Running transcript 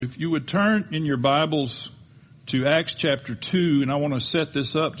If you would turn in your Bibles to Acts chapter 2, and I want to set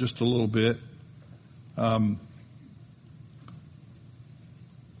this up just a little bit.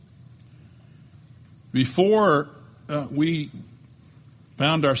 Before we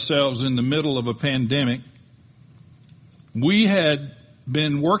found ourselves in the middle of a pandemic, we had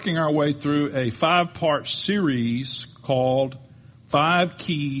been working our way through a 5-part series called 5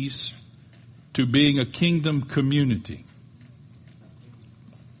 Keys to Being a Kingdom Community.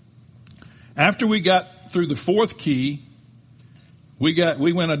 After we got through the 4th key, we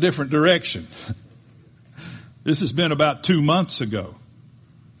went a different direction. This has been about 2 months ago,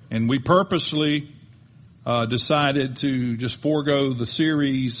 and we purposely decided to just forego the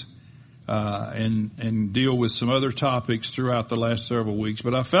series and deal with some other topics throughout the last several weeks.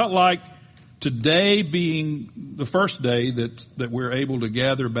 But I felt like today being the first day that we're able to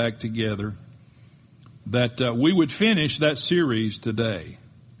gather back together, that we would finish that series today.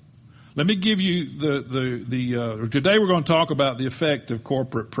 Let me give you today we're going to talk about the effect of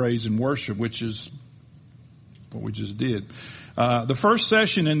corporate praise and worship, which is what we just did. The first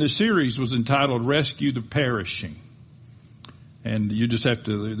session in this series was entitled Rescue the Perishing. And you just have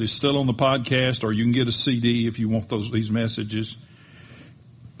to, they're still on the podcast, or you can get a CD if you want these messages.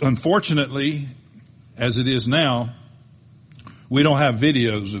 Unfortunately, as it is now, we don't have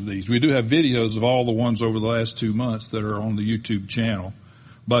videos of these. We do have videos of all the ones over the last 2 months that are on the YouTube channel.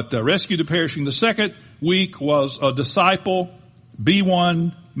 But Rescue the Perishing. The second week was a disciple, be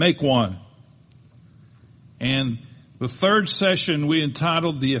one, make one. And the third session we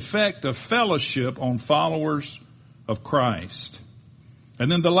entitled The Effect of Fellowship on Followers of Christ.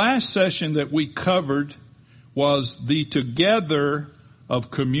 And then the last session that we covered was the together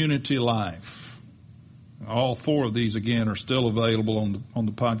of community life. All 4 of these, again, are still available on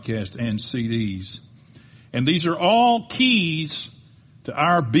the podcast and CDs. And these are all keys to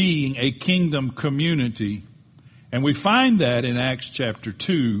our being a kingdom community. And we find that in Acts chapter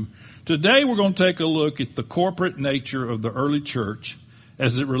 2. Today we're going to take a look at the corporate nature of the early church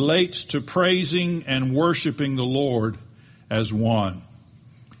as it relates to praising and worshiping the Lord as one,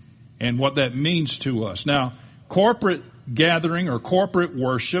 and what that means to us. Now, corporate gathering or corporate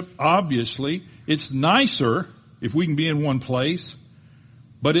worship, obviously, it's nicer if we can be in one place,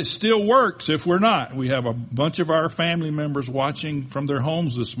 but it still works if we're not. We have a bunch of our family members watching from their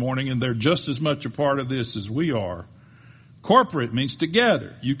homes this morning, and they're just as much a part of this as we are. Corporate means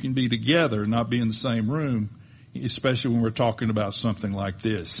together. You can be together and not be in the same room, especially when we're talking about something like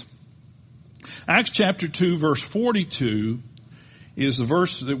this. Acts chapter 2, verse 42 is the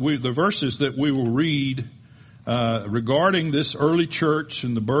verses that we will read regarding this early church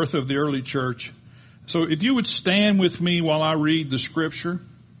and the birth of the early church. So if you would stand with me while I read the scripture.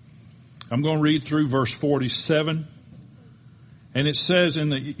 I'm going to read through verse 47. And it says in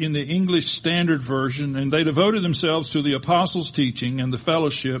the English Standard Version, and they devoted themselves to the apostles' teaching and the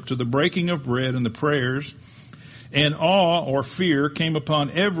fellowship, to the breaking of bread and the prayers. And awe or fear came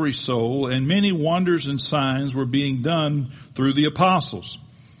upon every soul, and many wonders and signs were being done through the apostles.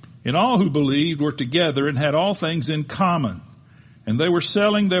 And all who believed were together and had all things in common. And they were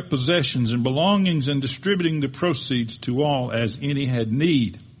selling their possessions and belongings and distributing the proceeds to all as any had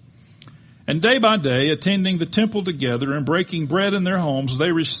need. And day by day, attending the temple together and breaking bread in their homes,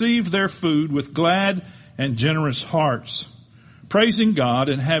 they received their food with glad and generous hearts, praising God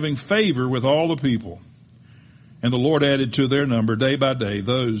and having favor with all the people. And the Lord added to their number day by day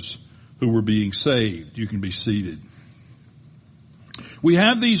those who were being saved. You can be seated. We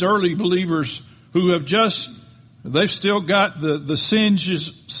have these early believers who have they've still got the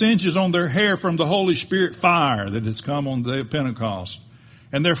singes on their hair from the Holy Spirit fire that has come on the day of Pentecost.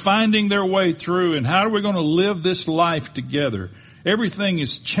 And they're finding their way through, and how are we going to live this life together? Everything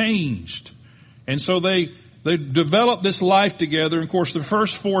is changed. And so they develop this life together. And of course, the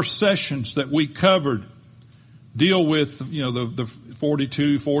first 4 sessions that we covered deal with, the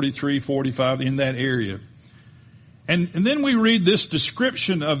 42, 43, 45 in that area. And then we read this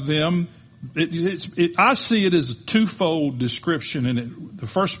description of them. I see it as a twofold description, and the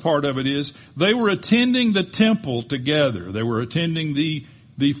first part of it is they were attending the temple together. They were attending the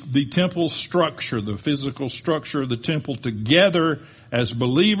temple structure, the physical structure of the temple together as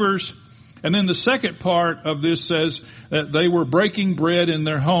believers. And then the second part of this says that they were breaking bread in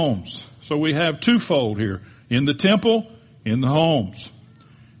their homes. So we have twofold here, in the temple, in the homes.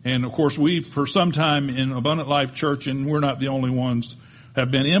 And of course we, for some time in Abundant Life Church, and we're not the only ones,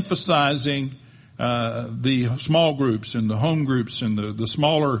 have been emphasizing the small groups and the home groups and the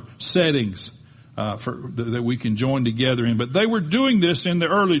smaller settings that we can join together in. But they were doing this in the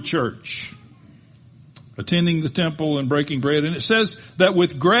early church. attending the temple and breaking bread. And it says that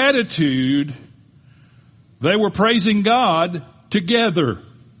with gratitude, they were praising God together.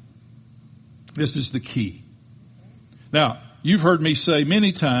 This is the key. Now, you've heard me say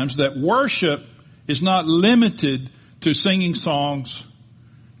many times that worship is not limited to singing songs.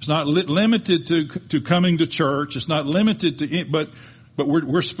 It's not limited to coming to church. It's not limited to, but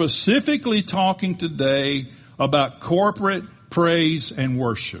we're specifically talking today about corporate praise and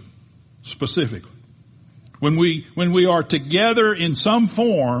worship. Specifically. When we are together in some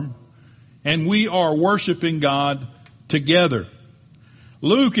form and we are worshiping God together.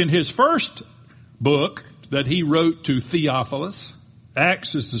 Luke, in his first book that he wrote to Theophilus,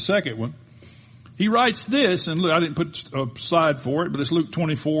 Acts is the second one, he writes this, and look, I didn't put a slide for it, but it's Luke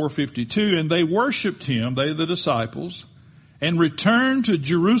 24:52, and they worshiped him, they the disciples, and returned to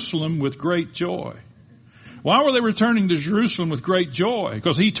Jerusalem with great joy. Why were they returning to Jerusalem with great joy?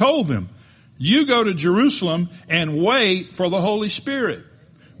 Because he told them, you go to Jerusalem and wait for the Holy Spirit.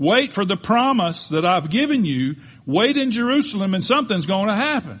 Wait for the promise that I've given you. Wait in Jerusalem and something's going to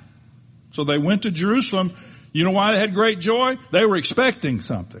happen. So they went to Jerusalem. You know why they had great joy? They were expecting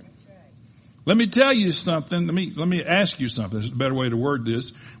something. Let me tell you something. Let me ask you something. There's a better way to word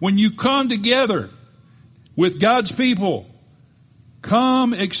this. When you come together with God's people,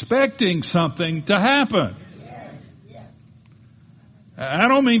 come expecting something to happen. I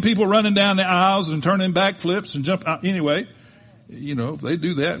don't mean people running down the aisles and turning backflips and jump out. Anyway, you know, if they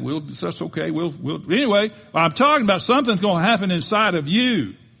do that, that's okay. Anyway, I'm talking about something's going to happen inside of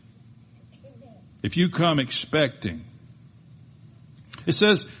you. If you come expecting. It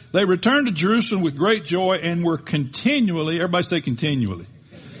says, they returned to Jerusalem with great joy and were continually, everybody say continually.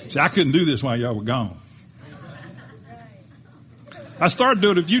 See, I couldn't do this while y'all were gone. I started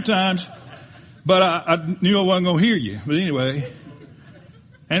doing it a few times, but I knew I wasn't going to hear you. But anyway,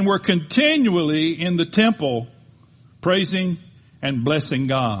 and were continually in the temple praising and blessing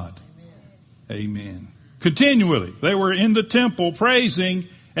God. Amen. Continually. They were in the temple praising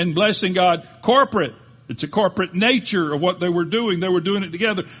and blessing God. Corporate. It's a corporate nature of what they were doing. They were doing it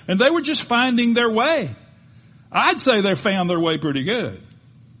together. And they were just finding their way. I'd say they found their way pretty good.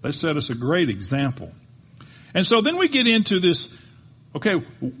 They set us a great example. And so then we get into this, okay,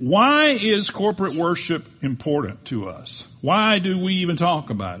 why is corporate worship important to us? Why do we even talk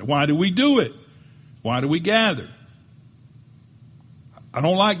about it? Why do we do it? Why do we gather? I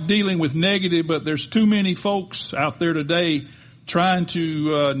don't like dealing with negative, but there's too many folks out there today trying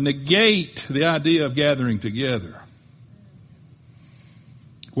to negate the idea of gathering together.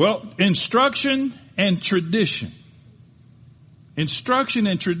 Well, instruction and tradition. Instruction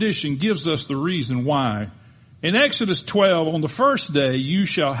and tradition gives us the reason why. In Exodus 12, on the first day, you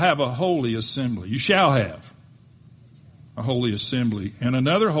shall have a holy assembly. You shall have a holy assembly and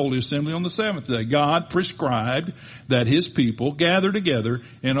another holy assembly on the seventh day. God prescribed that his people gather together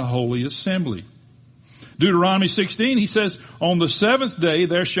in a holy assembly. Deuteronomy 16, he says, on the seventh day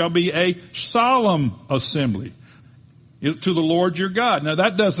there shall be a solemn assembly to the Lord your God. Now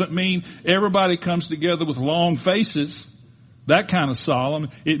that doesn't mean everybody comes together with long faces, that kind of solemn.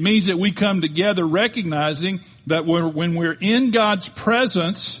 It means that we come together recognizing that when we're in God's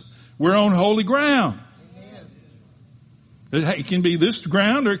presence, we're on holy ground. It can be this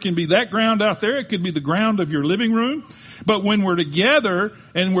ground or it can be that ground out there. It could be the ground of your living room. But when we're together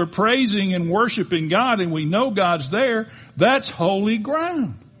and we're praising and worshiping God and we know God's there, that's holy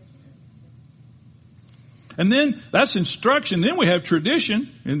ground. And then that's instruction. Then we have tradition.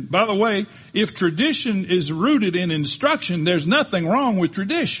 And by the way, if tradition is rooted in instruction, there's nothing wrong with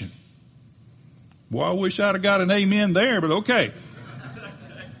tradition. Well, I wish I'd have got an amen there, but okay.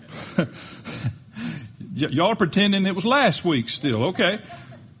 Y'all are pretending it was last week still. Okay.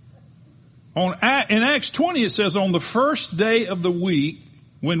 In Acts 20 it says, on the first day of the week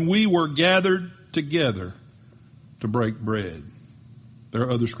when we were gathered together to break bread. There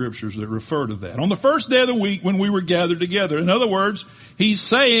are other scriptures that refer to that. On the first day of the week when we were gathered together. In other words, he's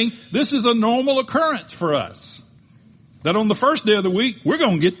saying this is a normal occurrence for us. That on the first day of the week, we're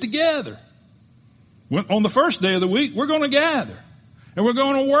going to get together. On the first day of the week, we're going to gather. And we're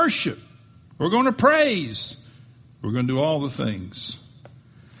going to worship. We're going to praise. We're going to do all the things.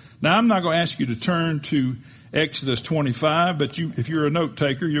 Now, I'm not going to ask you to turn to Exodus 25, but if you're a note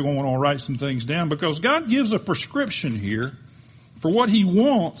taker, you're going to want to write some things down because God gives a prescription here for what he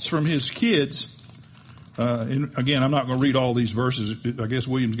wants from his kids. And again, I'm not going to read all these verses. I guess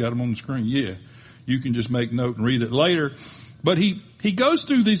William's got them on the screen. Yeah. You can just make note and read it later. But he goes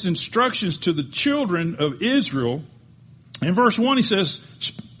through these instructions to the children of Israel. In verse 1 he says,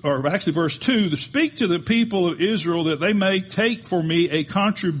 or actually verse 2, to speak to the people of Israel that they may take for me a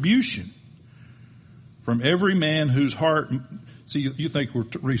contribution from every man whose heart, see, you think we're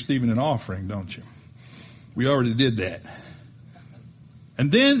receiving an offering, don't you? We already did that.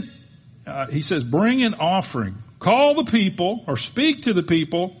 And then he says, bring an offering. Call the people or speak to the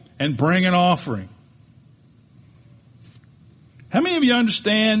people and bring an offering. How many of you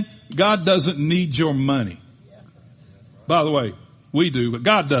understand God doesn't need your money? By the way, we do, but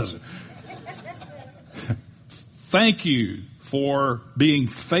God doesn't. Thank you for being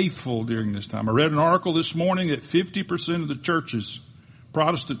faithful during this time. I read an article this morning that 50% of the churches,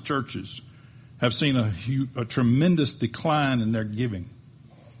 Protestant churches, have seen a tremendous decline in their giving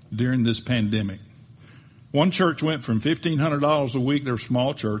during this pandemic. One church went from $1,500 a week, they're a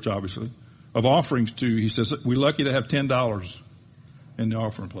small church obviously, of offerings to, he says, we're lucky to have $10 in the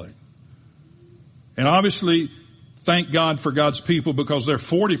offering plate. And obviously, thank God for God's people, because there are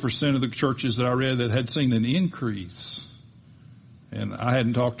 40% of the churches that I read that had seen an increase. And I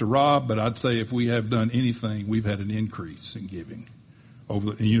hadn't talked to Rob, but I'd say if we have done anything, we've had an increase in giving.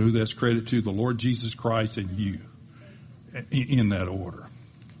 And you know who that's credit to? The Lord Jesus Christ and you, in that order.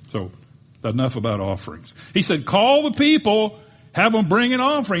 So, enough about offerings. He said, call the people, have them bring an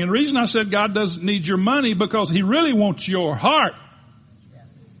offering. And the reason I said God doesn't need your money, because He really wants your heart.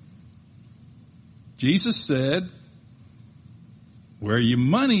 Jesus said, where your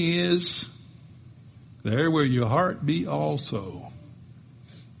money is, there will your heart be also.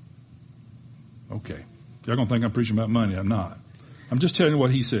 Okay. Y'all gonna think I'm preaching about money. I'm not. I'm just telling you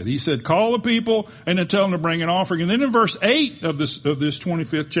what He said. He said, call the people and then tell them to bring an offering. And then in verse 8 of this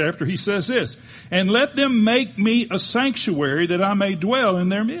 25th chapter, He says this, and let them make me a sanctuary that I may dwell in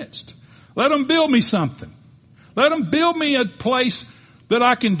their midst. Let them build me something. Let them build me a place that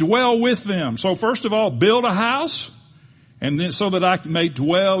I can dwell with them. So first of all, build a house, and then so that I may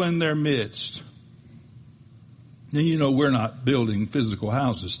dwell in their midst. And you know, we're not building physical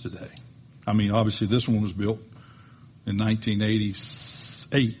houses today. I mean, obviously this one was built in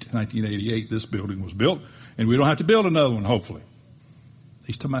 1988, this building was built, and we don't have to build another one, hopefully.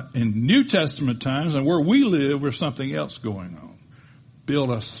 He's talking about in New Testament times, and where we live, there's something else going on. Build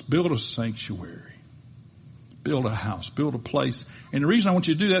a sanctuary. Build a house. Build a place. And the reason I want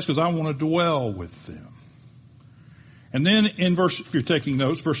you to do that is because I want to dwell with them. And then in if you're taking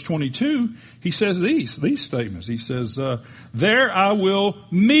notes, verse 22, he says these statements. He says, there I will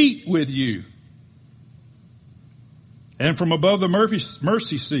meet with you. And from above the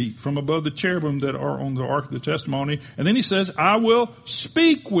mercy seat, from above the cherubim that are on the ark of the testimony. And then he says, I will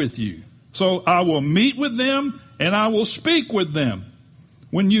speak with you. So I will meet with them and I will speak with them.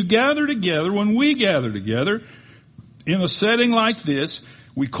 When we gather together, in a setting like this,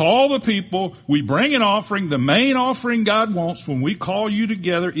 we call the people, we bring an offering. The main offering God wants when we call you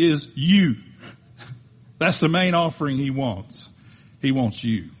together is you. That's the main offering He wants. He wants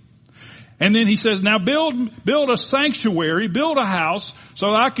you. And then he says, now build a sanctuary, build a house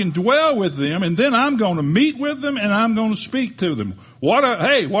so I can dwell with them, and then I'm going to meet with them and I'm going to speak to them. What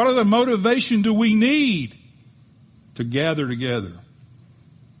other motivation do we need to gather together?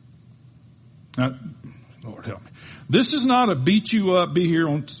 Now, Lord help me. This is not a beat you up, be here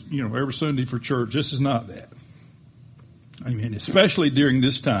on, every Sunday for church. This is not that. I mean, especially during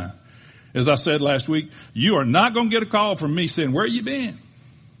this time. As I said last week, you are not going to get a call from me saying, where you been?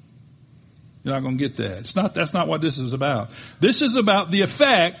 You're not going to get that. That's not what this is about. This is about the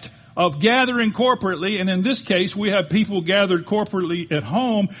effect of gathering corporately. And in this case, we have people gathered corporately at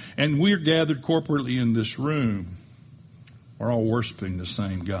home, and we're gathered corporately in this room. We're all worshiping the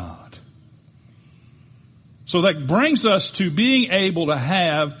same God. So that brings us to being able to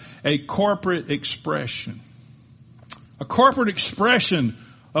have a corporate expression. A corporate expression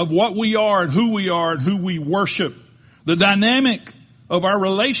of what we are and who we worship. The dynamic of our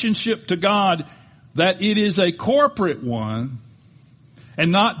relationship to God, that it is a corporate one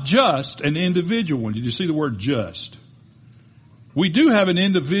and not just an individual one. Did you see the word just? We do have an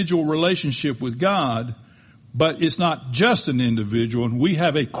individual relationship with God, but it's not just an individual, and we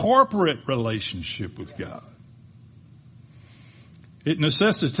have a corporate relationship with God. It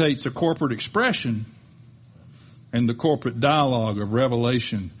necessitates a corporate expression and the corporate dialogue of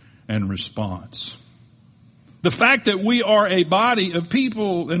revelation and response. The fact that we are a body of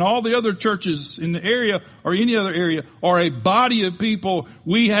people, and all the other churches in the area or any other area are a body of people,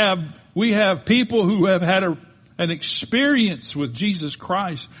 we have people who have had an experience with Jesus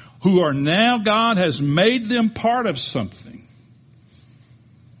Christ, who are now, God has made them part of something.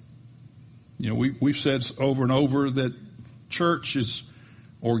 We've said over and over that church is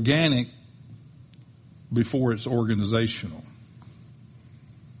organic before it's organizational.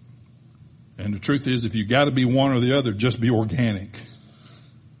 And the truth is, if you got to be one or the other, just be organic.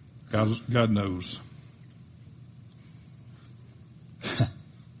 God knows.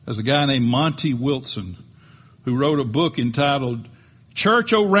 There's a guy named Monty Wilson who wrote a book entitled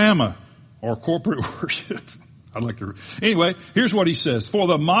Church-O-Rama, or Corporate Worship. Anyway, here's what he says. For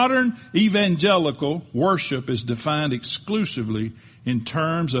the modern evangelical, worship is defined exclusively in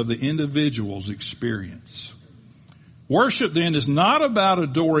terms of the individual's experience. Worship then is not about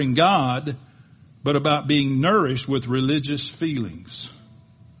adoring God, but about being nourished with religious feelings.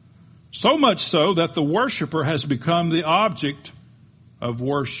 So much so that the worshiper has become the object of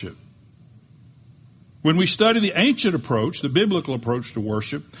worship. When we study the ancient approach, the biblical approach to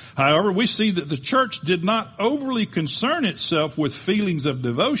worship, however, we see that the church did not overly concern itself with feelings of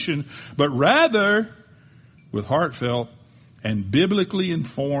devotion, but rather with heartfelt and biblically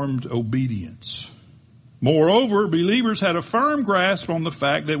informed obedience. Moreover, believers had a firm grasp on the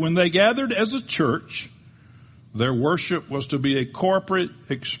fact that when they gathered as a church, their worship was to be a corporate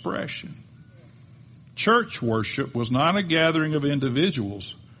expression. Church worship was not a gathering of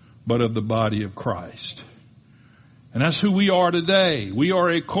individuals, but of the body of Christ. And that's who we are today. We are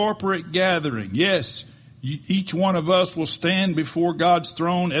a corporate gathering. Yes, each one of us will stand before God's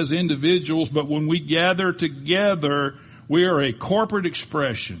throne as individuals, but when we gather together, we are a corporate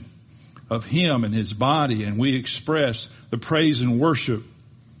expression of Him and His body, and we express the praise and worship.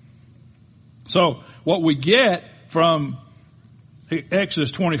 So what we get from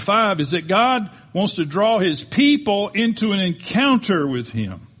Exodus 25 is that God wants to draw His people into an encounter with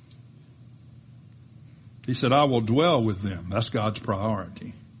Him. He said, I will dwell with them. That's God's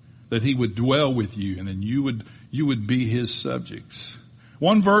priority. That He would dwell with you, and then you would be His subjects.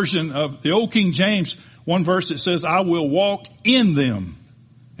 One version of the Old King James, one verse that says, I will walk in them,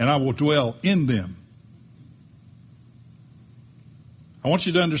 and I will dwell in them. I want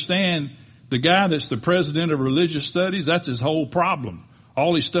you to understand, the guy that's the president of religious studies, that's his whole problem.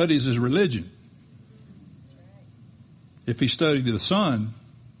 All he studies is religion. If he studied the Son,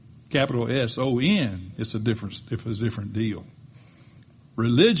 capital S-O-N, it's a different deal.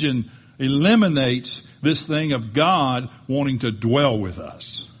 Religion eliminates this thing of God wanting to dwell with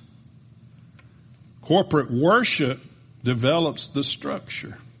us. Corporate worship develops the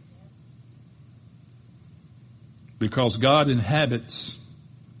structure. Because God inhabits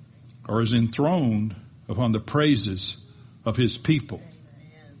or is enthroned upon the praises of His people.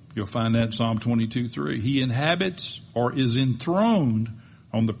 You'll find that in Psalm 22:3. He inhabits or is enthroned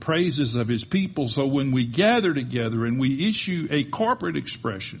on the praises of His people. So when we gather together and we issue a corporate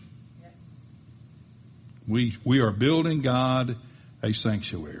expression, we are building God a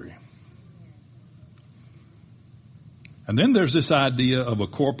sanctuary. And then there's this idea of a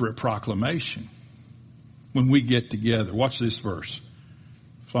corporate proclamation. When we get together, watch this verse.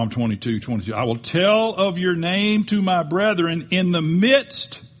 Psalm 22:22. I will tell of your name to my brethren in the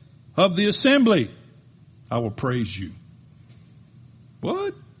midst of the assembly. I will praise you.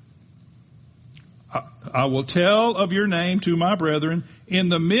 What? I will tell of your name to my brethren in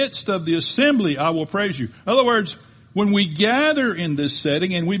the midst of the assembly. I will praise you. In other words, when we gather in this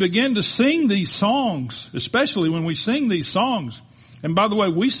setting and we begin to sing these songs, especially when we sing these songs, and by the way,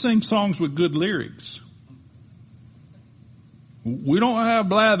 we sing songs with good lyrics. We don't have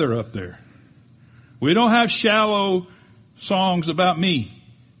blather up there. We don't have shallow songs about me.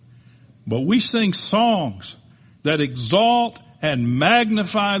 But we sing songs that exalt and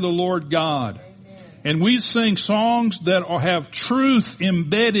magnify the Lord God. Amen. And we sing songs that have truth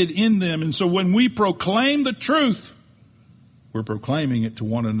embedded in them. And so when we proclaim the truth, we're proclaiming it to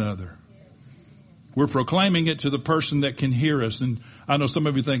one another. We're proclaiming it to the person that can hear us. And I know some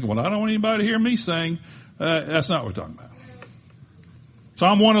of you thinking, well, I don't want anybody to hear me sing. That's not what we're talking about.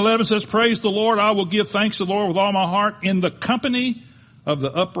 Psalm 111 says, praise the Lord. I will give thanks to the Lord with all my heart in the company of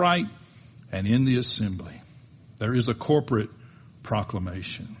the upright and in the assembly. There is a corporate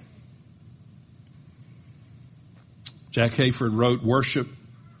proclamation. Jack Hayford wrote, worship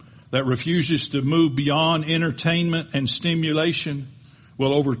that refuses to move beyond entertainment and stimulation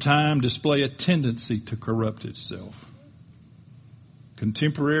will over time display a tendency to corrupt itself.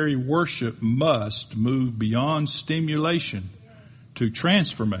 Contemporary worship must move beyond stimulation to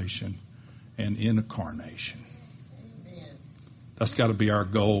transformation and incarnation. That's got to be our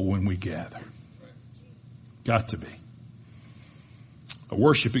goal when we gather. Got to be. A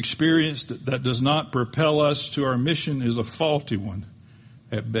worship experience that does not propel us to our mission is a faulty one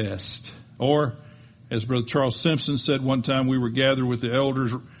at best. Or, as Brother Charles Simpson said one time, we were gathered with the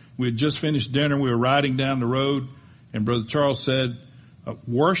elders. We had just finished dinner. We were riding down the road. And Brother Charles said,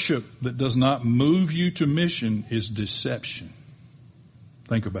 worship that does not move you to mission is deception.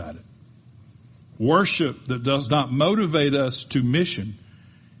 Think about it. Worship that does not motivate us to mission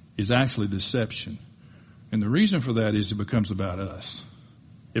is actually deception. And the reason for that is it becomes about us.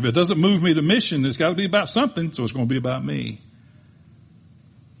 If it doesn't move me to mission, it's got to be about something, so it's going to be about me.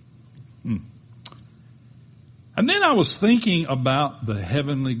 And then I was thinking about the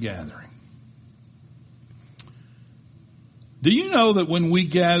heavenly gathering. Do you know that when we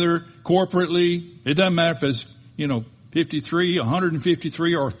gather corporately, it doesn't matter if it's, 53,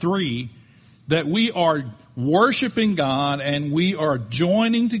 153, or 3, that we are worshiping God and we are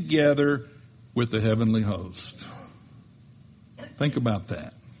joining together with the heavenly host. Think about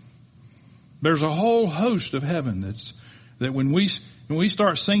that. There's a whole host of heaven that when we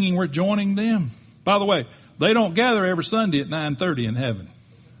start singing, we're joining them. By the way, they don't gather every Sunday at 9:30 in heaven.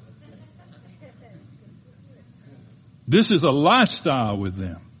 This is a lifestyle with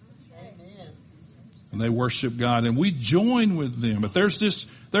them. And they worship God and we join with them. But there's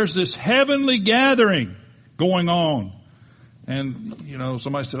this heavenly gathering going on. And,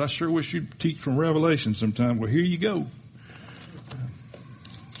 somebody said, I sure wish you'd teach from Revelation sometime. Well, here you go.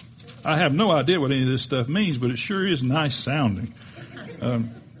 I have no idea what any of this stuff means, but it sure is nice sounding.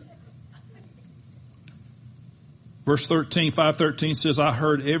 Verse 5:13 says, I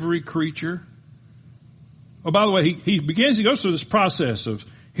heard every creature. Oh, by the way, he goes through this process of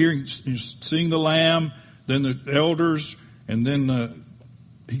seeing the Lamb, then the elders, and then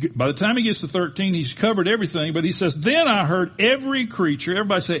by the time he gets to 13, he's covered everything, but he says, then I heard every creature.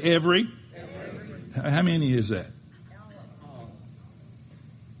 Everybody say every. How many is that?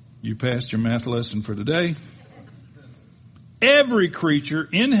 You passed your math lesson for today. Every creature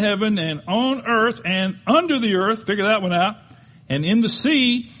in heaven and on earth and under the earth, figure that one out, and in the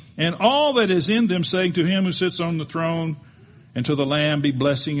sea, and all that is in them, saying to him who sits on the throne and to the Lamb be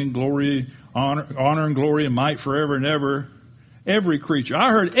blessing and glory, honor and glory and might forever and ever. Every creature. I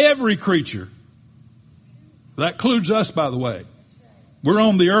heard every creature. That includes us, by the way. We're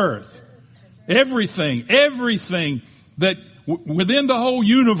on the earth. Everything that within the whole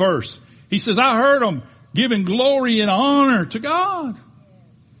universe. He says, I heard them giving glory and honor to God.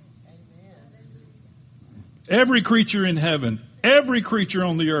 Every creature in heaven, every creature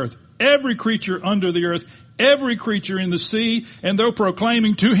on the earth, every creature under the earth, every creature in the sea, and they're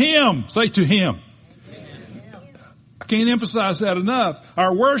proclaiming to him. Say to him. I can't emphasize that enough.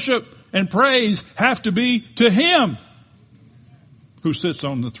 Our worship and praise have to be to him who sits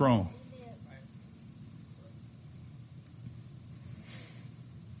on the throne.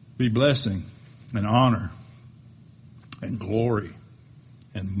 Be blessing and honor and glory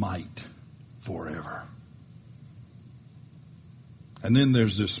and might forever. And then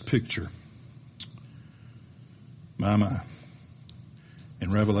there's this picture. My.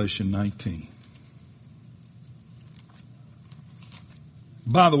 In Revelation 19.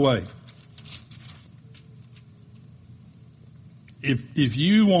 By the way, if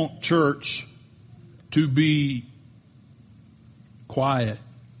you want church to be quiet,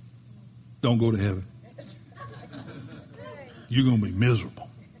 don't go to heaven. You're going to be miserable.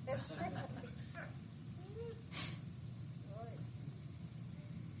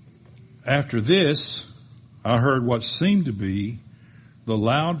 After this, I heard what seemed to be the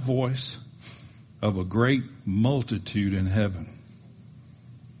loud voice of a great multitude in heaven,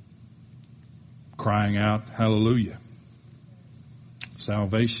 crying out, hallelujah.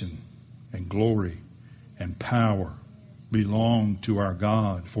 Salvation and glory and power belong to our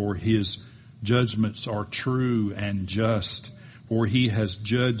God, for his judgments are true and just, for he has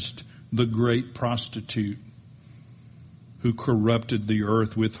judged the great prostitute who corrupted the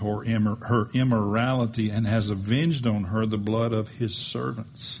earth with her immorality and has avenged on her the blood of his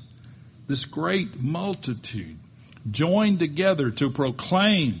servants. This great multitude joined together to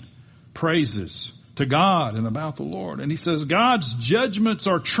proclaim praises to God and about the Lord. And he says, God's judgments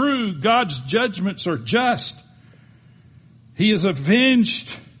are true. God's judgments are just. He has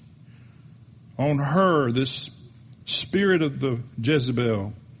avenged on her this spirit of the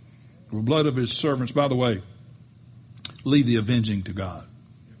Jezebel, the blood of his servants. By the way, leave the avenging to God.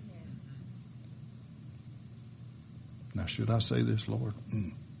 Now, should I say this, Lord?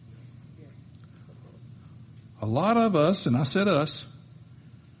 A lot of us, and I said us,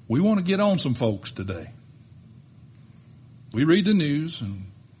 we want to get on some folks today. We read the news and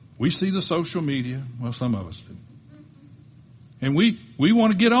we see the social media. Well, some of us do. And we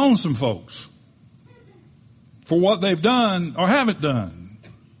want to get on some folks for what they've done or haven't done,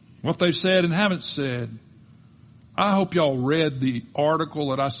 what they've said and haven't said. I hope y'all read the article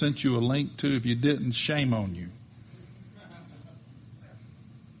that I sent you a link to. If you didn't, shame on you.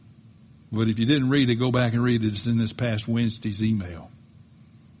 But if you didn't read it, go back and read it. It's in this past Wednesday's email.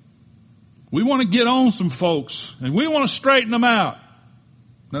 We want to get on some folks and we want to straighten them out.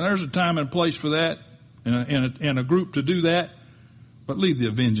 Now there's a time and a place for that and a group to do that. But leave the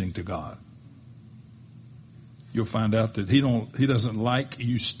avenging to God. You'll find out that he doesn't like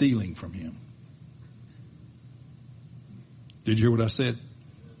you stealing from him. Did you hear what I said?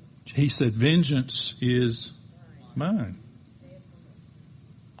 He said, vengeance is mine.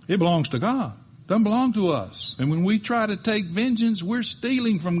 It belongs to God. It doesn't belong to us. And when we try to take vengeance, we're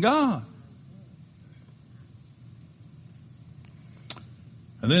stealing from God.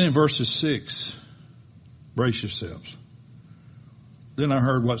 And then in verses 6, brace yourselves. Then I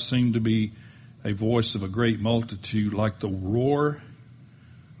heard what seemed to be a voice of a great multitude, like the roar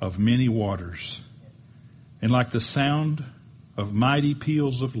of many waters, and like the sound of mighty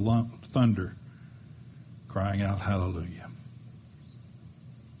peals of thunder, crying out, hallelujah.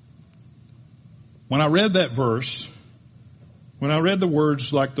 When I read that verse, when I read the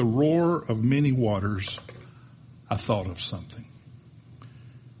words like the roar of many waters, I thought of something.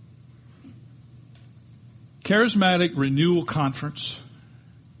 Charismatic Renewal Conference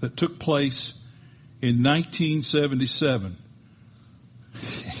that took place in 1977.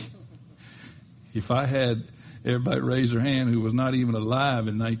 If I had everybody raise their hand who was not even alive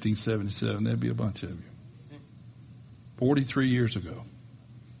in 1977, there'd be a bunch of you. 43 years ago.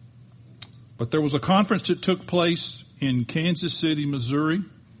 But there was a conference that took place in Kansas City, Missouri,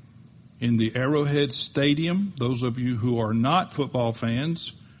 in the Arrowhead Stadium. Those of you who are not football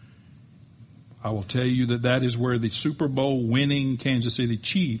fans, I will tell you that is where the Super Bowl winning Kansas City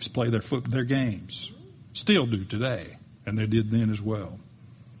Chiefs play their games. Still do today. And they did then as well.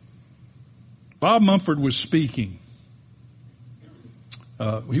 Bob Mumford was speaking.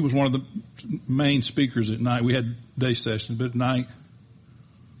 He was one of the main speakers at night. We had day sessions, but at night,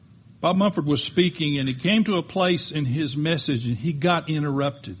 Bob Mumford was speaking, and he came to a place in his message and he got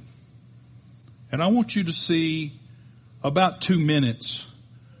interrupted. And I want you to see about 2 minutes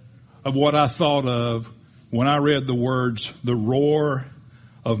of what I thought of when I read the words, the roar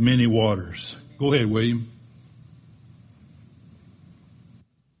of many waters. Go ahead, William.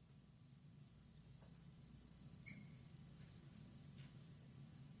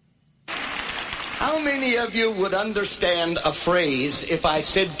 How many of you would understand a phrase if I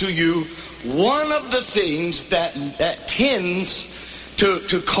said to you, one of the things that tends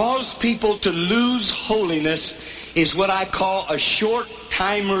to cause people to lose holiness is what I call a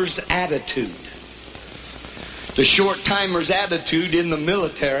short-timer's attitude. The short-timer's attitude in the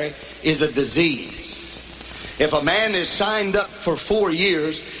military is a disease. If a man is signed up for 4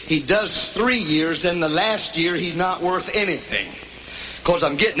 years, he does 3 years, and the last year he's not worth anything. Because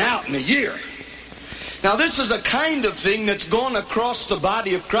I'm getting out in a year. Now this is a kind of thing that's going across the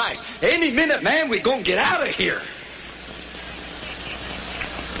body of Christ. Any minute, man, we're going to get out of here.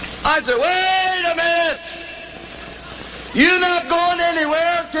 I said, wait a minute. You're not going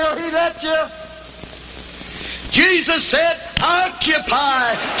anywhere till he lets you. Jesus said,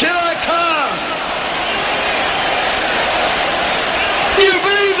 occupy till I come. Do you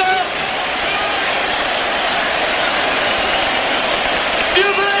believe that? Do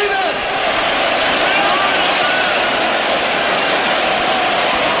you believe it?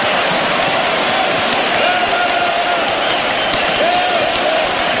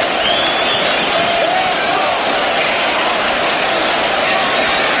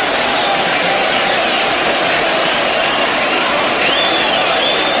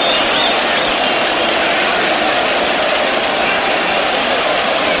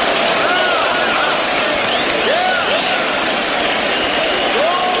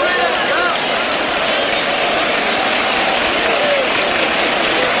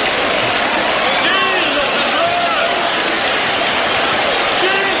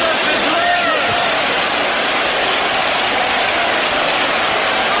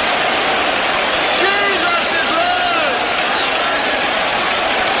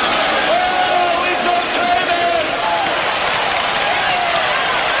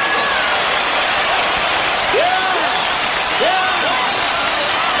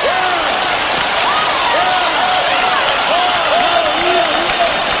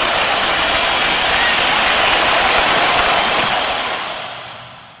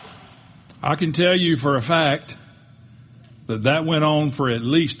 I can tell you for a fact that went on for at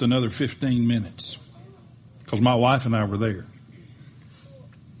least another 15 minutes because my wife and I were there.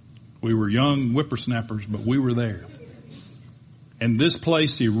 We were young whippersnappers, but we were there. And this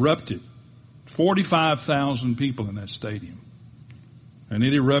place erupted. 45,000 people in that stadium. And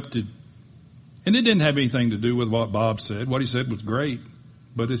it erupted. And it didn't have anything to do with what Bob said. What he said was great.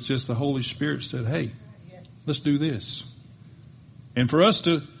 But it's just the Holy Spirit said, hey, let's do this. And for us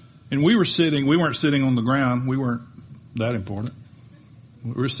to, and we weren't sitting on the ground. We weren't that important.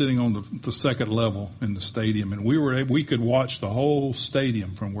 We were sitting on the second level in the stadium, and we could watch the whole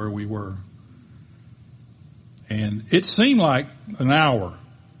stadium from where we were. And it seemed like an hour,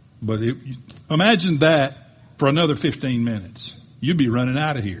 but imagine that for another 15 minutes. You'd be running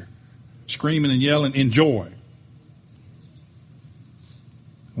out of here, screaming and yelling, enjoy.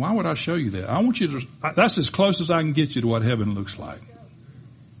 Why would I show you that? I want you to, that's as close as I can get you to what heaven looks like.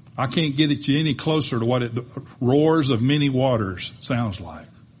 I can't get it you any closer to what the roars of many waters sounds like.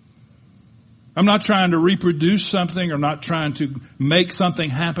 I'm not trying to reproduce something or not trying to make something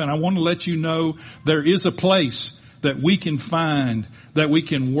happen. I want to let you know there is a place that we can find, that we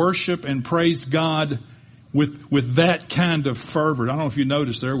can worship and praise God with that kind of fervor. I don't know if you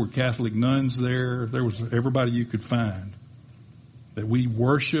noticed there were Catholic nuns there. There was everybody you could find. That we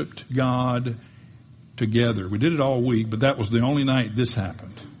worshiped God together. We did it all week, but that was the only night this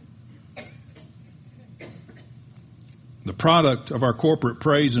happened. The product of our corporate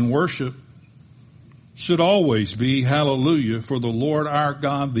praise and worship should always be hallelujah, for the Lord our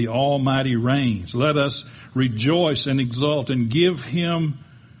God, the Almighty reigns. Let us rejoice and exult and give Him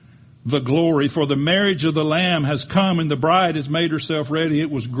the glory, for the marriage of the Lamb has come and the bride has made herself ready. It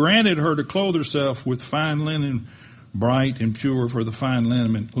was granted her to clothe herself with fine linen, bright and pure, for the fine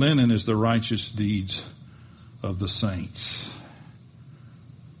linen is the righteous deeds of the saints.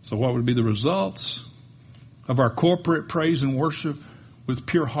 So what would be the results of our corporate praise and worship with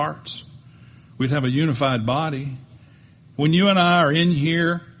pure hearts? We'd have a unified body. When you and I are in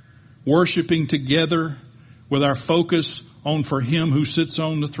here worshiping together with our focus on for Him who sits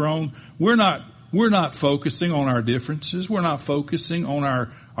on the throne, we're not focusing on our differences. We're not focusing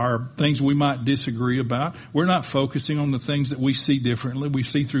on our things we might disagree about. We're not focusing on the things that we see differently. We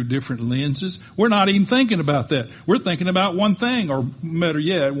see through different lenses. We're not even thinking about that. We're thinking about one thing, or better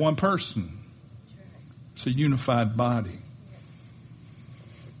yet, one person. It's a unified body.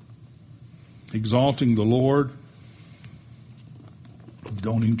 Exalting the Lord.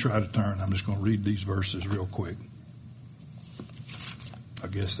 Don't even try to turn. I'm just going to read these verses real quick. I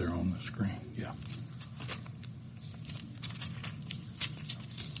guess they're on the screen. Yeah.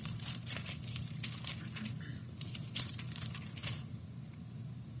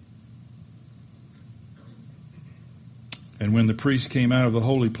 And when the priest came out of the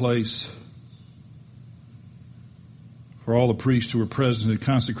holy place, for all the priests who were present had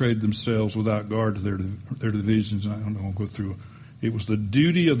consecrated themselves without guard to their divisions. I don't know, I'll go through. It was the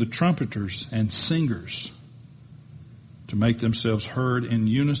duty of the trumpeters and singers to make themselves heard in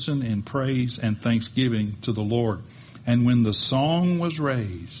unison in praise and thanksgiving to the Lord. And when the song was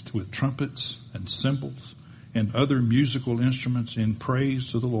raised with trumpets and cymbals and other musical instruments in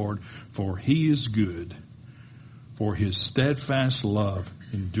praise to the Lord, for He is good, for His steadfast love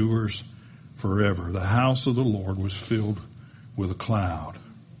endures forever. The house of the Lord was filled with a cloud.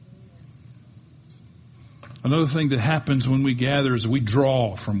 Another thing that happens when we gather is we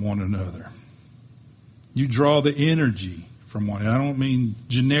draw from one another. You draw the energy from one another. I don't mean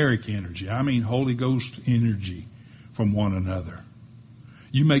generic energy. I mean Holy Ghost energy from one another.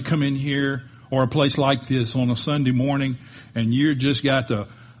 You may come in here or a place like this on a Sunday morning and you just got the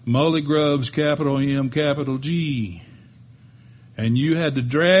Mully Grubs, capital M, capital G. And you had to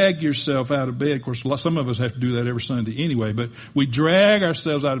drag yourself out of bed. Of course, some of us have to do that every Sunday anyway, but we drag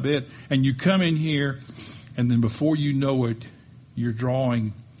ourselves out of bed and you come in here and then before you know it, you're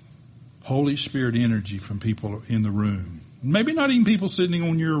drawing Holy Spirit energy from people in the room. Maybe not even people sitting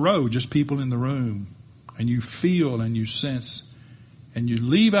on your row, just people in the room. And you feel and you sense and you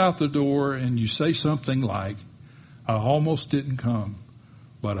leave out the door and you say something like, I almost didn't come,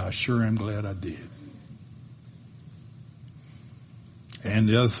 but I sure am glad I did. And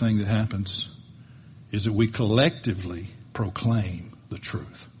the other thing that happens is that we collectively proclaim the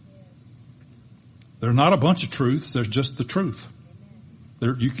truth. There are not a bunch of truths, there's just the truth.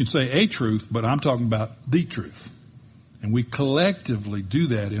 You can say a truth, but I'm talking about the truth. And we collectively do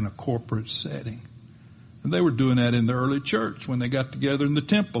that in a corporate setting. And they were doing that in the early church when they got together in the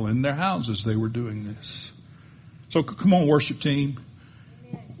temple, in their houses, they were doing this. So come on, worship team.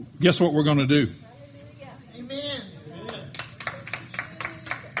 Guess what we're going to do? Amen.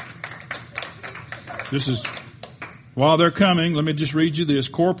 This is, while they're coming, let me just read you this.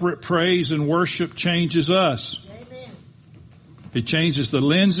 Corporate praise and worship changes us. Amen. It changes the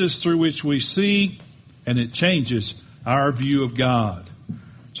lenses through which we see, and it changes our view of God.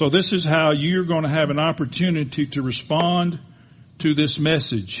 So this is how you're going to have an opportunity to respond to this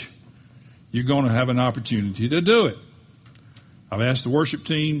message. You're going to have an opportunity to do it. I've asked the worship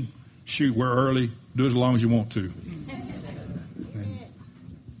team, shoot, we're early. Do it as long as you want to.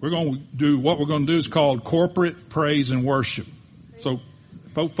 We're going to do, what we're going to do is called corporate praise and worship. So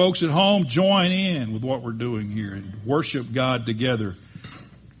Folks at home, join in with what we're doing here and worship God together.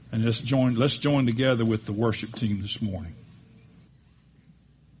 And let's join together with the worship team this morning.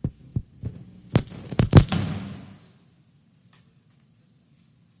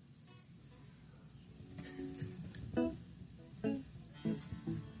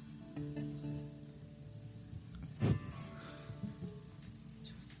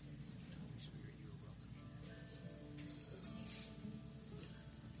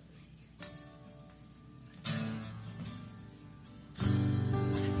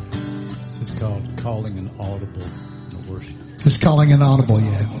 It's called calling an audible in the worship. It's calling an audible,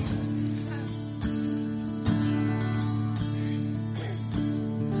 yeah.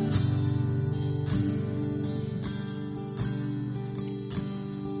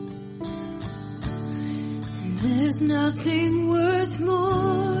 There's nothing worth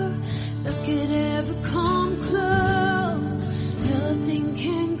more that could ever come close. Nothing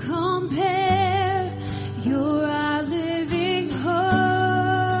can compare. You're our living hope.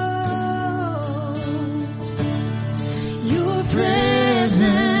 Your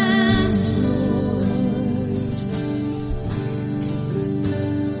presence, Lord.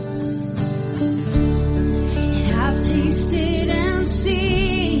 And I've tasted and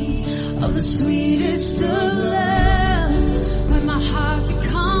seen of the sweetest of love, when my heart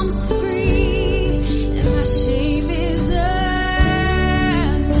becomes free and my shame is undone.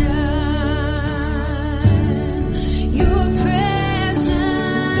 Your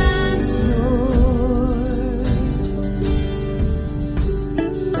presence, Lord.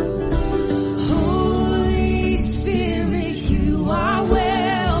 Holy Spirit, you are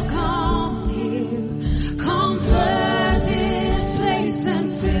welcome here. Come flood this place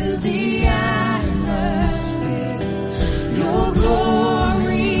and fill the atmosphere.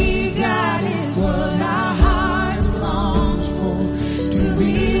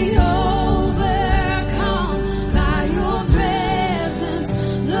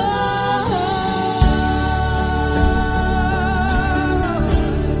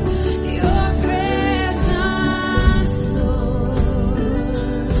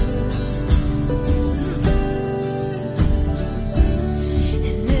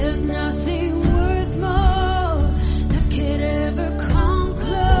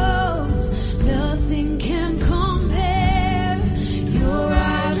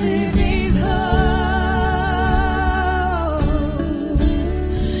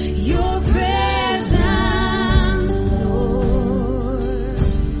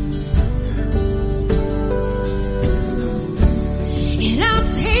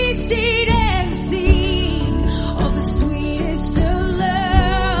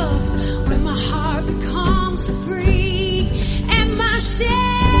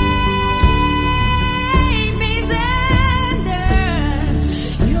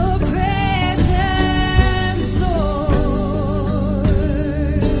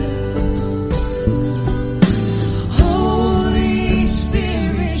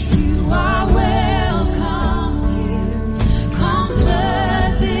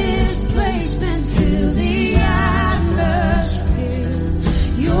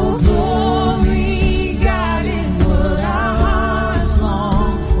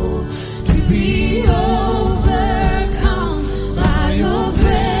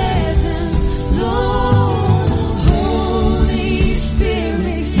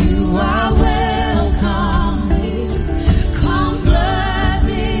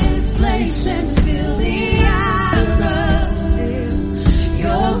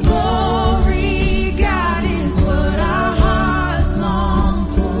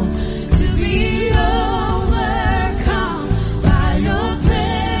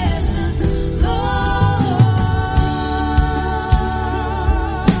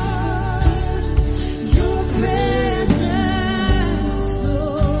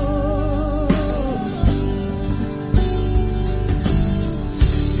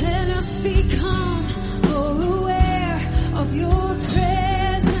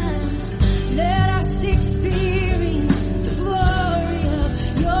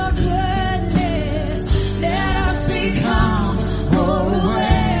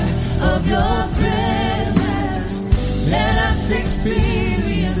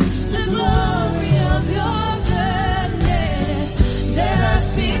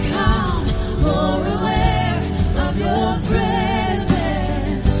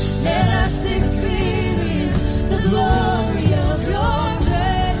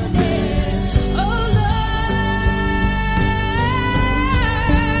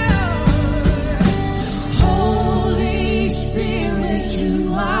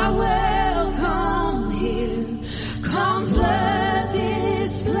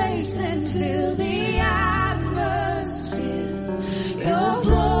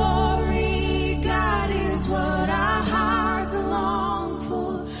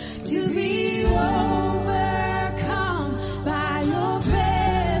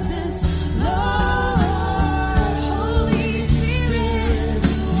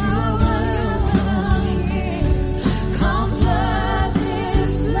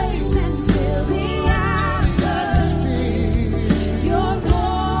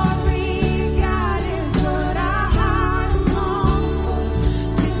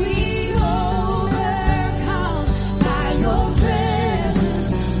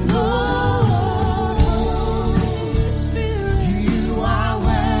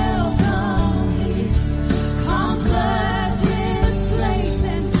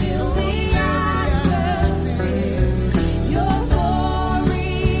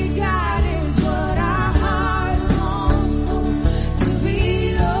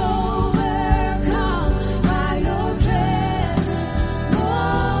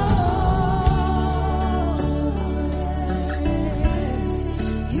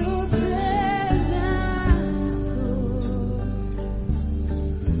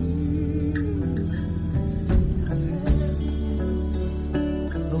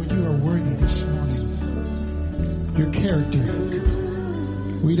 your character.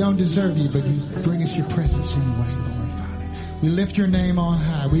 We don't deserve you, but you bring us your presence anyway, Lord. We lift your name on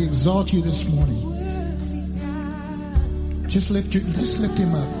high. We exalt you this morning. Just lift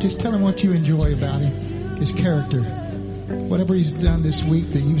him up. Just tell him what you enjoy about him, his character. Whatever he's done this week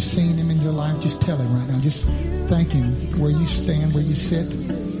that you've seen him in your life, just tell him right now. Just thank him where you stand, where you sit.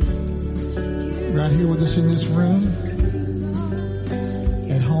 Right here with us in this room.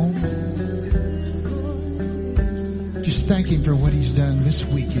 At home. Just thank him for what he's done this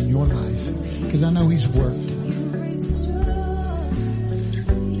week in your life. Because I know he's worked.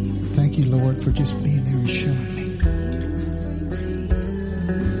 Thank you, Lord, for just being there and showing me.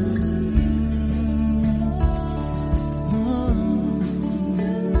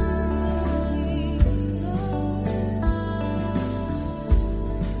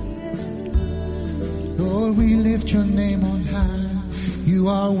 We lift your name on high. You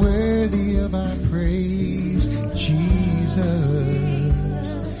are worthy of our praise, Jesus,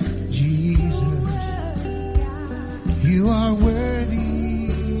 Jesus. You are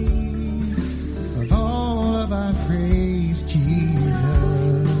worthy of all of our praise, Jesus.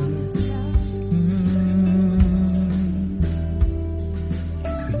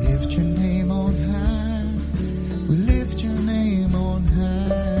 We lift your name on high. We lift your name on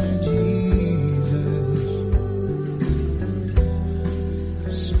high, Jesus.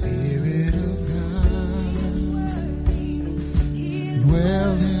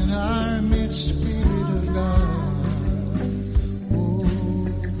 Dwell in our midst, Spirit of God. Oh,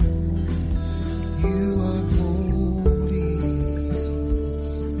 you are holy.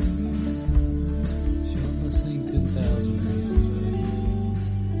 So I'm listening 10,000 reasons,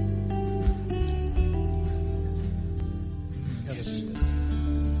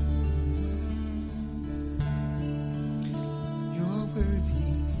 You're worthy.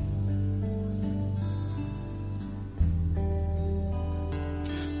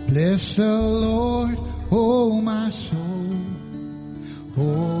 Bless the Lord, oh my soul,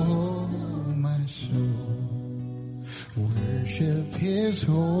 oh my soul. Worship his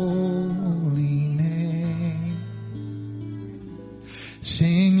holy name.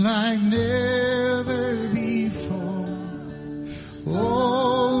 Sing like never before,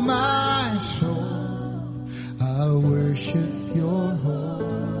 oh my soul. I'll worship your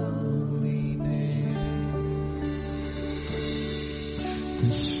holy name.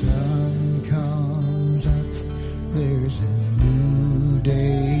 The sun comes up, there's a new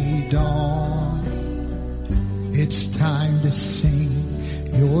day dawn. It's time to sing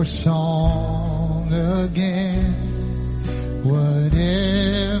your song again.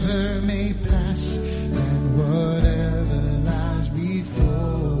 Whatever may pass and whatever lies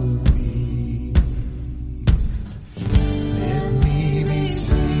before me. Let me be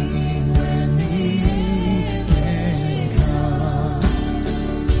singing when the evening comes.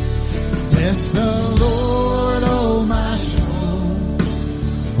 Bless the Lord, oh my soul,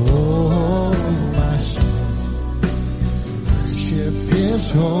 oh my soul. Worship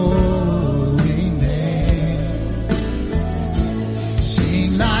his holy name.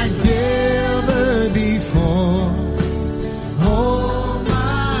 Sing like never before, oh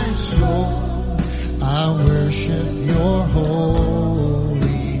my soul. I worship your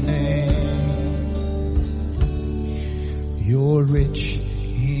holy name. You're rich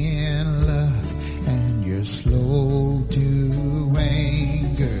in love and you're slow to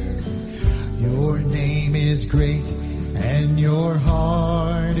anger. Your name is great and your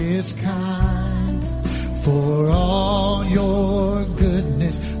heart is kind. For all your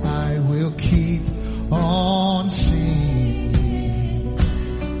goodness I will keep on singing.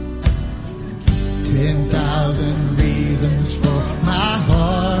 10,000 reasons for my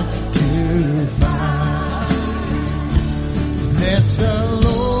heart to find. Bless the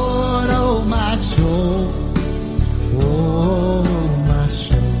Lord, oh my soul, oh my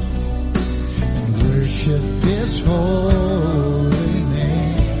soul, and worship his holy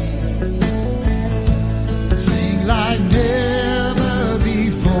name. Sing like never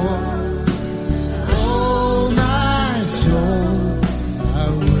before, oh my soul, I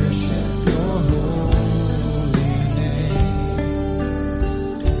worship your holy name.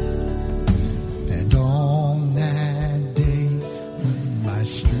 And on that day when my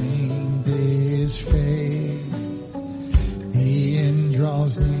strength is failing, the end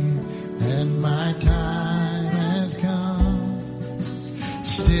draws near and my time has come,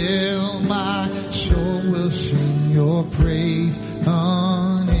 still my soul will sing your praise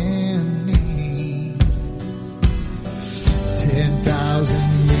unending.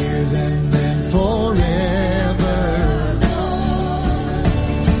 10,000 years and then forever.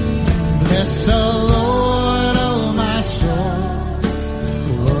 Bless the Lord, oh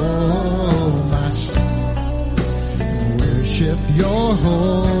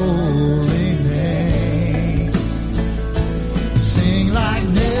like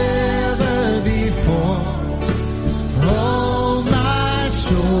never before. Oh, my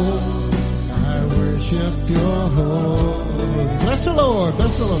soul, I worship your holy. Bless the Lord,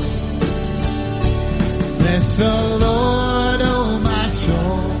 bless the Lord. Bless the Lord, oh my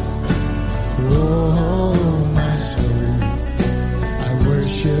soul. Oh, my soul, I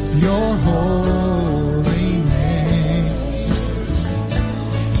worship your holy name.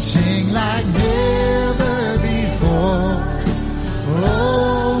 Sing like never before.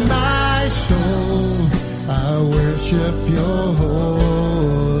 Oh, my soul, I worship your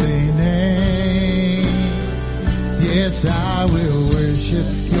holy name. Yes, I will worship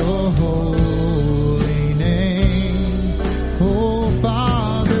your holy name. Oh,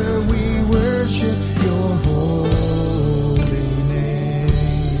 Father, we worship your holy name.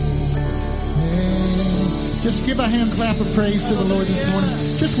 Just give a hand clap of praise to the Lord this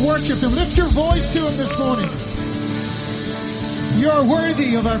morning. Just worship Him. Lift your voice to Him this morning. You are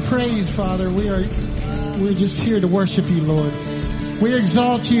worthy of our praise, Father. We're just here to worship you, Lord. We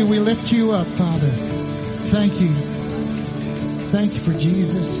exalt you. We lift you up, Father. Thank you. Thank you for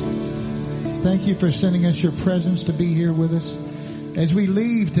Jesus. Thank you for sending us your presence to be here with us. As we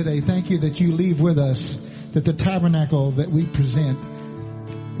leave today, thank you that you leave with us, that the tabernacle that we present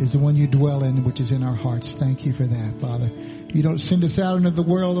is the one you dwell in, which is in our hearts. Thank you for that, Father. You don't send us out into the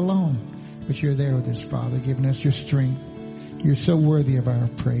world alone, but you're there with us, Father, giving us your strength. You're so worthy of our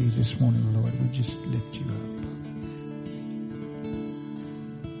praise this morning, Lord. We just lift you up.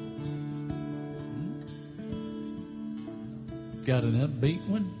 Got an upbeat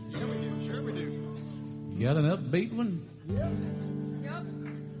one? Yeah, we do. Sure we do. You got an upbeat one? Yep.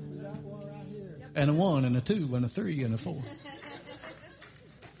 And a 1 and a 2 and a 3 and a 4. We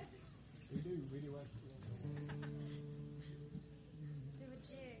do. Do a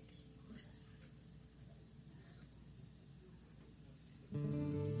jig.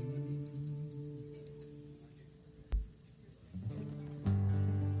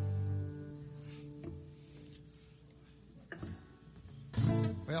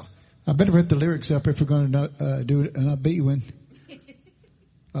 Well, I better put the lyrics up if we're going to do an upbeat one.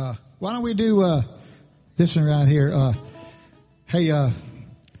 Why don't we do this one right here? Hey, I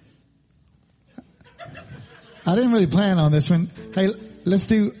didn't really plan on this one. Hey, let's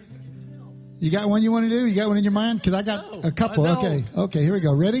do. You got one you want to do? You got one in your mind? Because I got a couple. Okay, here we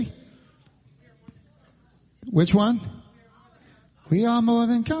go. Ready? Which one? We are more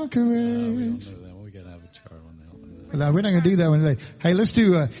than conquerors. We got to have a chart on that one. No, we're not going to do that one today. Hey, let's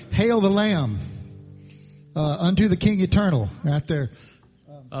do Hail the Lamb. Unto the King Eternal. Right there.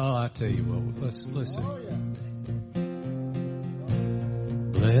 Oh, I tell you what, let's listen.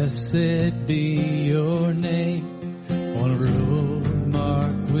 Blessed be your name on a road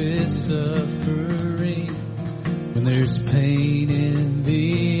marked with suffering. When there's pain in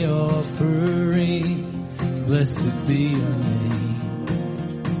the offering, blessed be your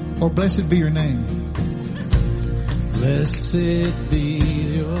name. Or blessed be your name. Blessed be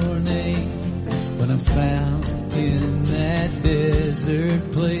your name when I'm found in that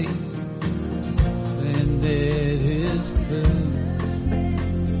desert place and dead is blue.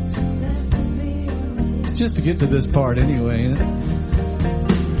 It's just to get to this part anyway, ain't it?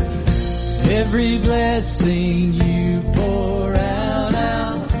 Every blessing you pour out,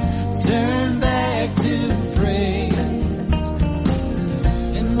 I'll turn back to praise.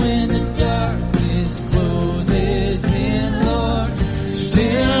 And when the darkness closes in, Lord,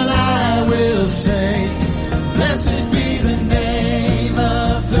 still I will say, blessed be the name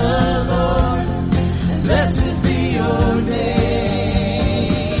of the Lord. Blessed be your name.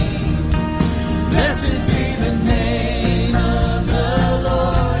 Blessed be the name of the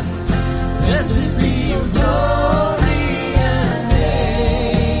Lord. Blessed be your glorious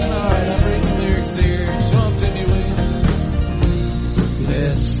name. All right, I'll bring the lyrics here. Show them to me, will you?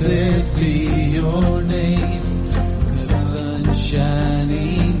 Blessed be your name. The sun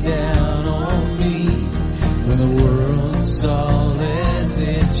shining down on me. When the world's all as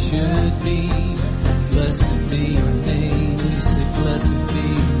it should be, blessed be your name. We say, blessed be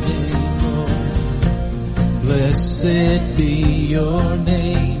your name, Lord. Blessed be your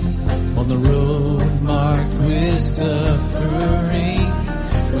name on the road marked with suffering.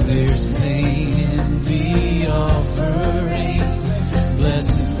 When there's pain in the offering,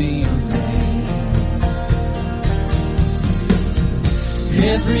 blessed be your name.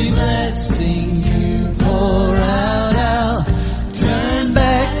 Every blessing you pour out, I'll turn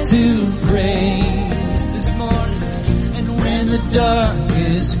back to praise this morning. And when the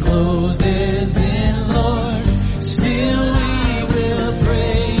darkness closes in, Lord, still we will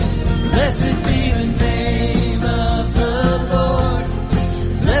praise. Blessed be the name of the Lord.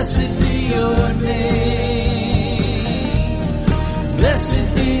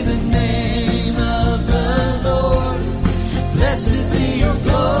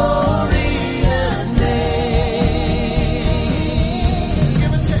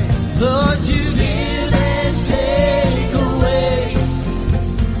 Lord, you give and take away.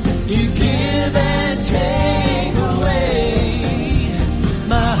 You give and take away.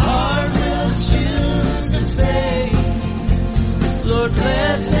 My heart will choose to say, Lord,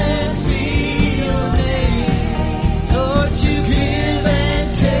 blessed be your name. Lord, you give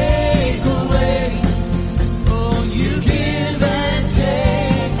and take away. Oh, you give and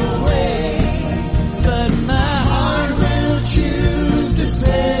take away. But my heart will choose to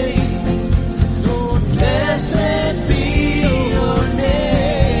say, Lord, blessed be your name.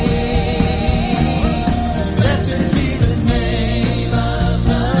 Blessed be the name of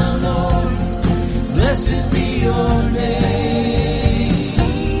the Lord. Blessed be your name.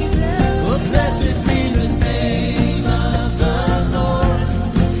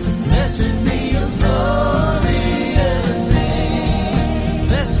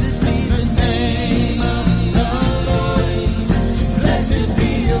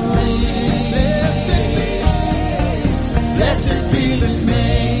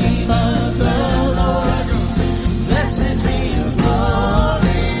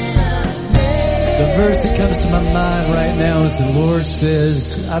 The verse that comes to my mind right now is the Lord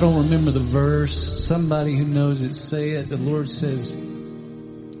says, I don't remember the verse, somebody who knows it say it, the Lord says,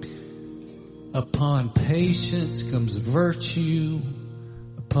 upon patience comes virtue,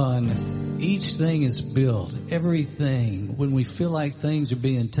 upon each thing is built, everything, when we feel like things are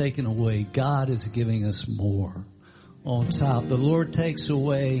being taken away, God is giving us more on top. The Lord takes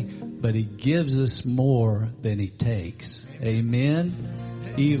away, but He gives us more than He takes.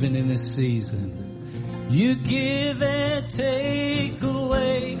 Amen? Even in this season. You give and take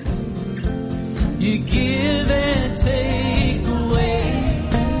away. You give and take away.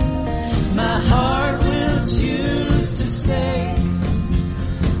 My heart will choose to say,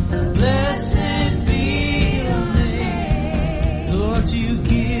 blessed be your name. Lord, you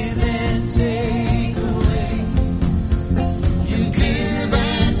give and take away. You give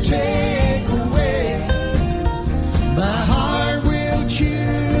and take away. My heart will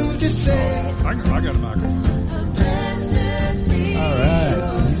choose to say, I got a microphone. all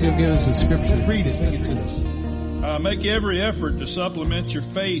right. He's going to give us the scripture. Read it. Take it to us. Make every effort to supplement your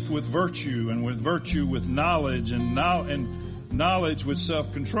faith with virtue, and with virtue with knowledge, and knowledge with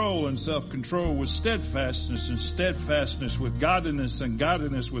self-control, and self-control with steadfastness, and steadfastness with godliness, and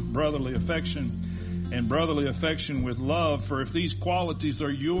godliness with brotherly affection, and brotherly affection with love. For if these qualities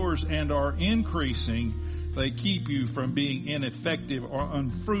are yours and are increasing, they keep you from being ineffective or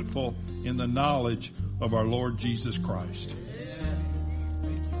unfruitful in the knowledge of our Lord Jesus Christ.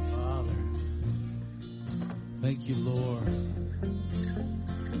 Thank you, Father. Thank you, Lord.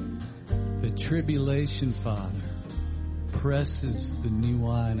 The tribulation, Father, presses the new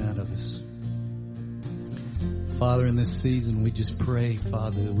wine out of us. Father, in this season, we just pray,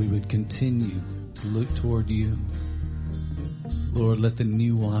 Father, that we would continue to look toward you. Lord, let the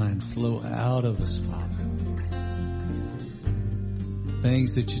new wine flow out of us, Father.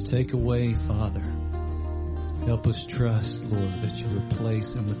 Things that you take away, Father, help us trust, Lord, that you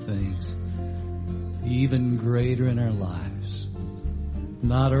replace them with things even greater in our lives.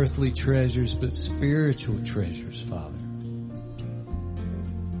 Not earthly treasures, but spiritual treasures, Father.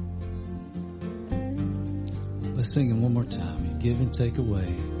 Let's sing it one more time. You give and take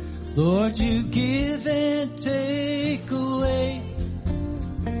away. Lord, you give and take away.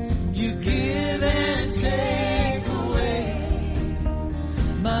 You give and take away.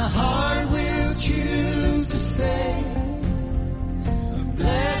 My heart will choose to say,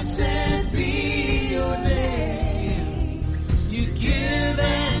 blessed be your name. You give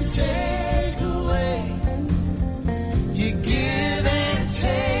and take away. You give and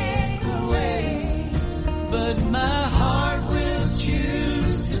take away. But my heart will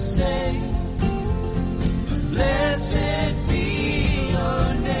choose to say, blessed be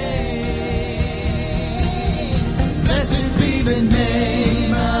your name. Blessed be the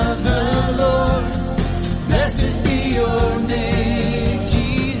name of the Lord. Blessed be your name,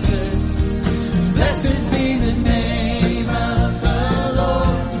 Jesus. Blessed be the name of the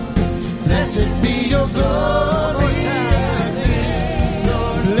Lord. Blessed be your glorious name,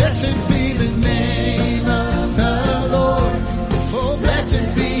 Lord. Blessed be the name of the Lord. Oh,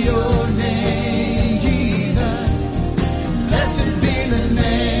 blessed be your name, Jesus. Blessed be the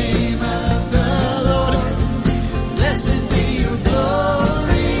name of the Lord. Blessed be your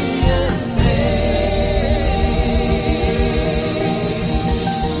glorious name.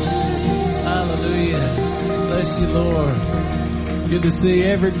 Hallelujah. Bless you, Lord. Good to see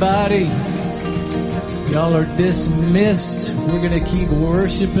everybody. Y'all are dismissed. We're going to keep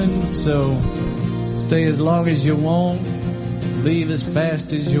worshiping, so stay as long as you want. leave as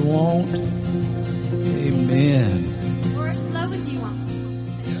fast as you want. Amen. Or as slow as you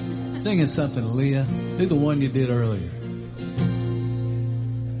want. Sing us something, Leah. Do the one you did earlier.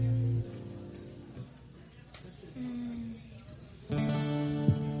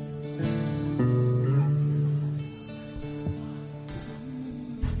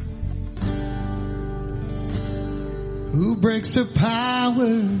 Who breaks the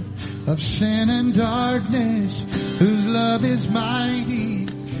power of sin and darkness, whose love is mighty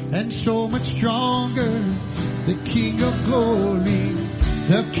and so much stronger, the King of glory,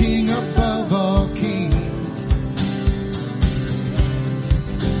 the King above all kings,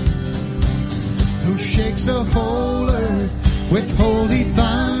 who shakes the whole earth with holy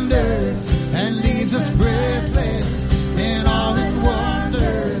thunder and leaves us breathless in awe and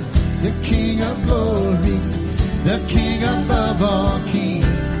wonder, the King of glory, the King above all kings.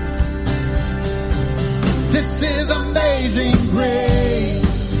 This is amazing grace.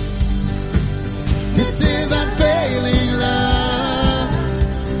 This is unfailing love,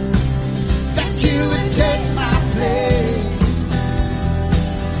 that you would take my place,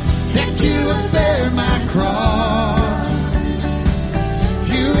 that you would bear my cross,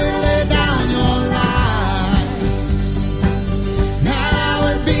 you would lay down your life, now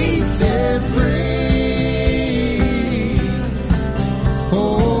I would be set free.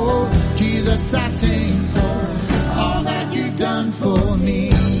 I sing for all that you've done for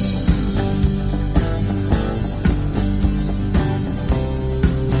me.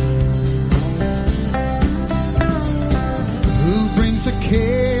 Who brings the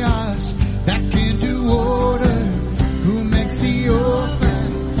chaos back into order? Who makes the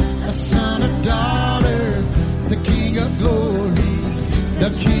orphan a son or daughter? The King of glory, the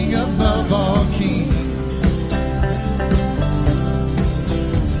King above all kings.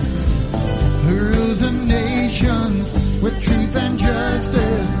 Nations with truth and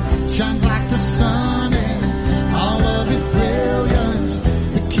justice shines like the sun in all of his brilliance.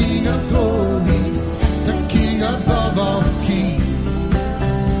 The King of glory, the King above all kings.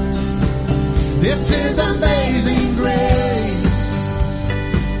 This is amazing grace.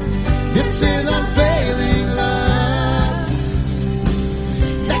 This is unfailing love,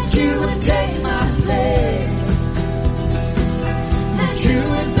 that you would take my place, that you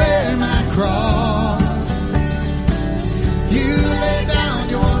would bear my cross. You lay down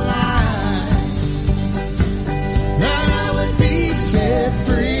your life, that I would be set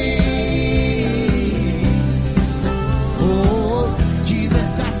free. Oh,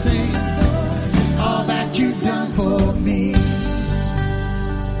 Jesus, I sing all that you've done for me.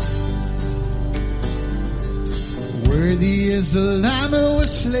 Worthy is the Lamb who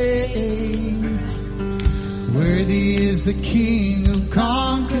was slain. Worthy is the King who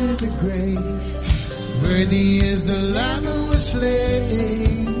conquered the grave. Worthy is the Lamb who was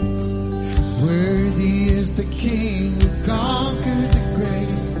slain.